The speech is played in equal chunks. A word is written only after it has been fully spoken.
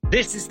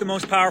This is the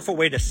most powerful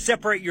way to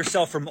separate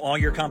yourself from all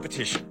your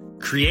competition.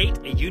 Create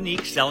a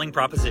unique selling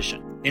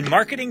proposition. In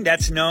marketing,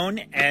 that's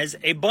known as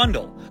a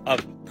bundle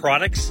of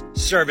products,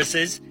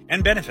 services,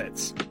 and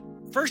benefits.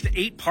 First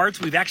 8 parts,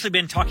 we've actually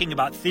been talking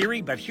about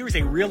theory, but here's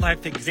a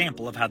real-life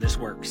example of how this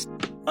works.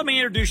 Let me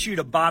introduce you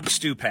to Bob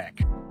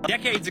Stupak.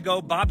 Decades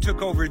ago, Bob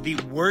took over the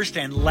worst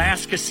and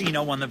last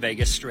casino on the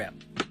Vegas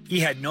Strip. He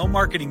had no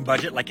marketing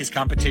budget like his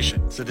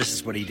competition, so this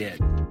is what he did.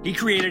 He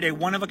created a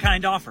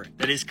one-of-a-kind offer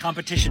that his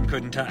competition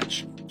couldn't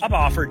touch. Bob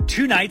offered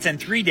 2 nights and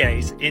 3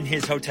 days in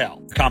his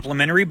hotel, a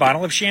complimentary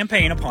bottle of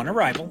champagne upon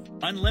arrival,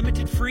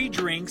 unlimited free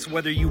drinks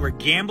whether you were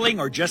gambling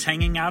or just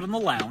hanging out in the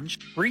lounge,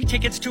 free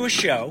tickets to a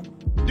show,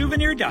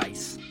 souvenir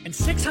dice, and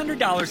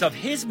 $600 of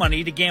his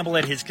money to gamble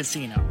at his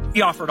casino.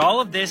 He offered all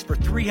of this for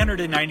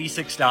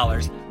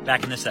 $396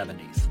 back in the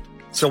 70s.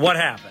 So what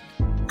happened?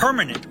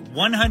 Permanent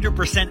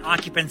 100%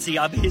 occupancy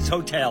of his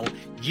hotel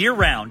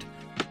year-round.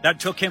 That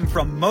took him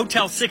from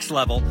Motel 6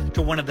 level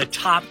to one of the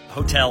top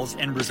hotels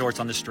and resorts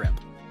on the Strip.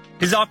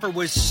 His offer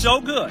was so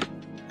good,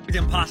 it was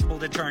impossible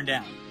to turn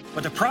down.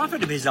 But the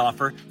profit of his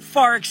offer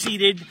far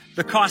exceeded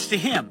the cost to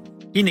him.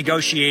 He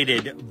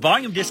negotiated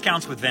volume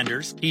discounts with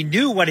vendors. He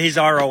knew what his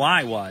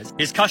ROI was,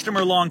 his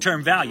customer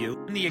long-term value,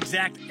 and the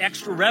exact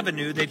extra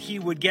revenue that he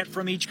would get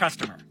from each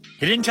customer.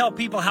 He didn't tell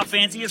people how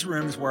fancy his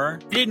rooms were.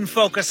 He didn't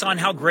focus on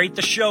how great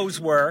the shows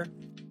were,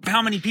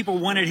 how many people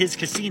wanted his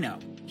casino.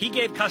 He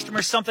gave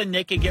customers something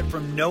they could get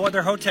from no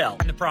other hotel,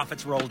 and the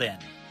profits rolled in.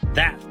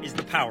 That is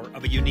the power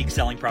of a unique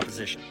selling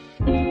proposition.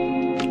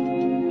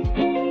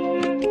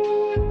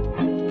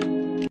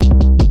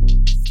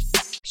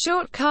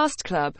 Shortcast Club.